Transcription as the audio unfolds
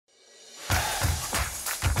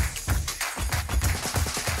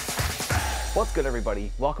What's good,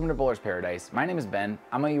 everybody? Welcome to Bowler's Paradise. My name is Ben.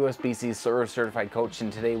 I'm a USBC Server Certified Coach,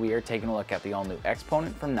 and today we are taking a look at the all-new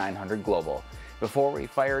XPonent from 900 Global. Before we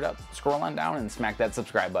fire it up, scroll on down and smack that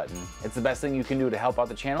subscribe button. It's the best thing you can do to help out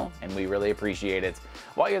the channel, and we really appreciate it.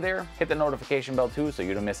 While you're there, hit the notification bell too so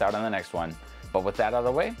you don't miss out on the next one. But with that out of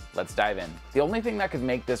the way, let's dive in. The only thing that could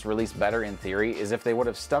make this release better in theory is if they would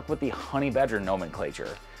have stuck with the honey badger nomenclature.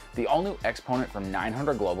 The all-new XPonent from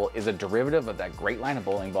 900 Global is a derivative of that great line of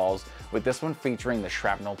bowling balls, with this one featuring the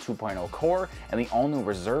Shrapnel 2.0 core and the all-new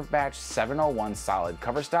Reserve Batch 701 solid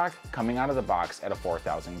cover stock coming out of the box at a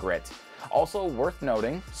 4000 grit. Also worth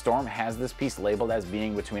noting, Storm has this piece labeled as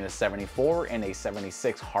being between a 74 and a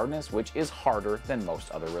 76 hardness, which is harder than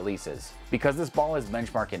most other releases. Because this ball is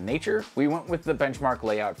benchmark in nature, we went with the benchmark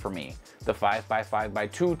layout for me. The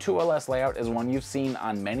 5x5x2 2LS layout is one you've seen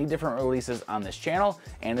on many different releases on this channel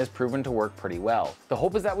and has proven to work pretty well. The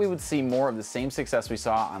hope is that we would see more of the same success we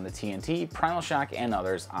saw on the TNT, Primal Shock, and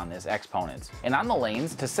others on this XPonent. And on the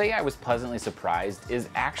lanes, to say I was pleasantly surprised is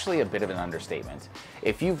actually a bit of an understatement.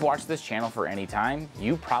 If you've watched this channel for any time,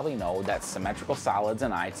 you probably know that symmetrical solids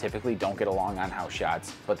and I typically don't get along on house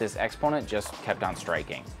shots, but this XPonent just kept on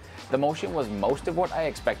striking. The motion was most of what I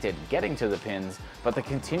expected getting to the pins, but the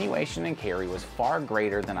continuation and carry was far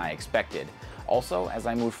greater than I expected. Also, as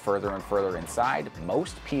I moved further and further inside,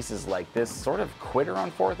 most pieces like this sort of quit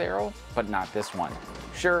around fourth arrow, but not this one.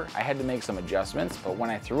 Sure, I had to make some adjustments, but when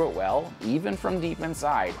I threw it well, even from deep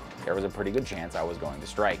inside, there was a pretty good chance I was going to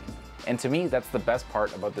strike. And to me, that's the best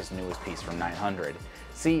part about this newest piece from 900.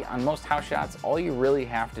 See, on most house shots, all you really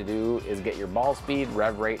have to do is get your ball speed,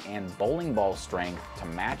 rev rate, and bowling ball strength to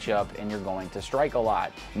match up, and you're going to strike a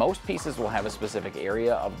lot. Most pieces will have a specific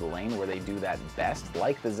area of the lane where they do that best,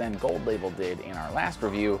 like the Zen Gold label did in our last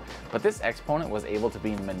review, but this XPonent was able to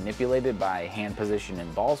be manipulated by hand position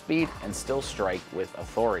and ball speed and still strike with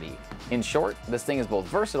authority. In short, this thing is both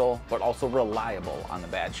versatile, but also reliable on the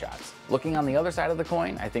bad shots. Looking on the other side of the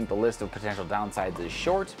coin, I think the list of potential downsides is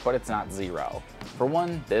short, but it's not zero. For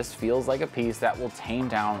one, this feels like a piece that will tame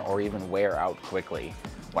down or even wear out quickly.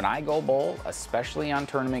 When I go bowl, especially on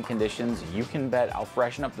tournament conditions, you can bet I'll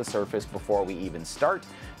freshen up the surface before we even start,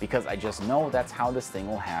 because I just know that's how this thing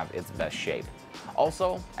will have its best shape.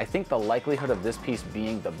 Also, I think the likelihood of this piece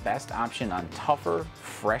being the best option on tougher,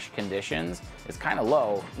 fresh conditions is kind of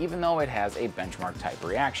low, even though it has a benchmark type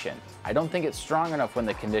reaction. I don't think it's strong enough when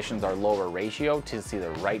the conditions are lower ratio to see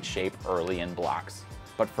the right shape early in blocks.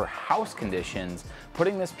 But for house conditions,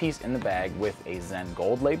 putting this piece in the bag with a Zen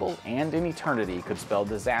Gold label and an Eternity could spell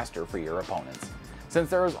disaster for your opponents.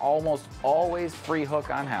 Since there is almost always free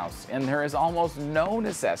hook on house, and there is almost no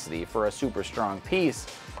necessity for a super strong piece,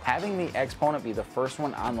 having the XPonent be the first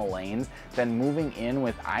one on the lanes, then moving in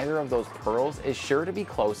with either of those pearls is sure to be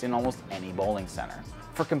close in almost any bowling center.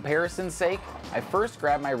 For comparison's sake, I first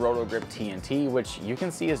grabbed my Rotogrip TNT, which you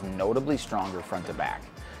can see is notably stronger front to back,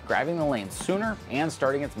 grabbing the lane sooner and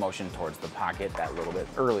starting its motion towards the pocket that little bit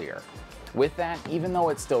earlier. With that, even though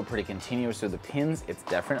it's still pretty continuous through the pins, it's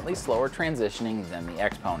definitely slower transitioning than the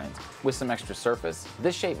XPonent. With some extra surface,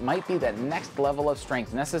 this shape might be that next level of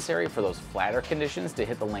strength necessary for those flatter conditions to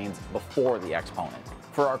hit the lanes before the XPonent.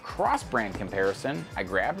 For our cross-brand comparison, I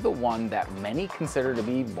grabbed the one that many consider to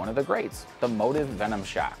be one of the greats, the Motive Venom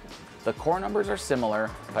Shock. The core numbers are similar,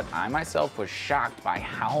 but I myself was shocked by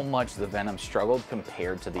how much the Venom struggled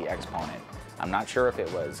compared to the XPonent. I'm not sure if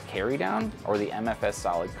it was carry down or the MFS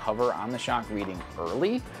solid cover on the shock reading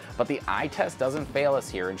early, but the eye test doesn't fail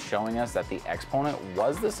us here in showing us that the XPonent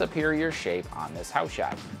was the superior shape on this house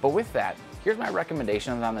shot. But with that, here's my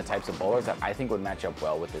recommendations on the types of bowlers that I think would match up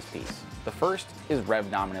well with this piece. The first is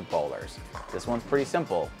rev dominant bowlers. This one's pretty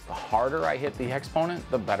simple. The harder I hit the XPonent,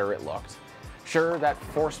 the better it looked. Sure, that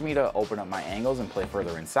forced me to open up my angles and play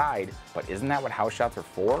further inside, but isn't that what house shots are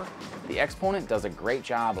for? The XPonent does a great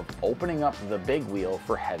job of opening up the big wheel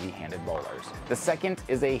for heavy-handed bowlers. The second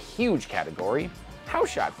is a huge category, house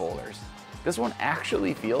shot bowlers. This one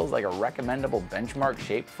actually feels like a recommendable benchmark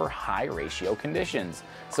shape for high ratio conditions.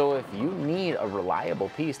 So if you need a reliable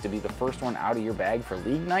piece to be the first one out of your bag for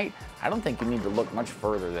league night, I don't think you need to look much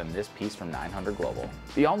further than this piece from 900 Global.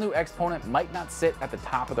 The all-new XPonent might not sit at the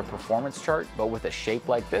top of the performance chart, but with a shape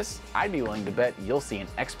like this, I'd be willing to bet you'll see an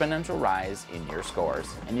exponential rise in your scores.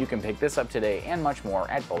 And you can pick this up today and much more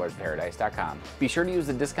at bowlersparadise.com. Be sure to use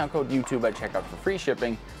the discount code YouTube at checkout for free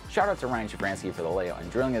shipping. Shout out to Ryan Shafransky for the layout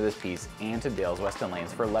and drilling of this piece, and to Dale's Weston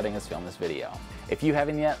Lanes for letting us film this video. If you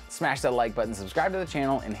haven't yet, smash that like button, subscribe to the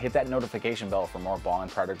channel, and hit that notification bell for more ball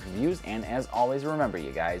and product reviews. And as always, remember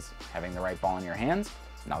you guys, having the right ball in your hands,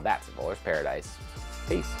 now that's a bowler's paradise.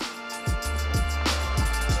 Peace.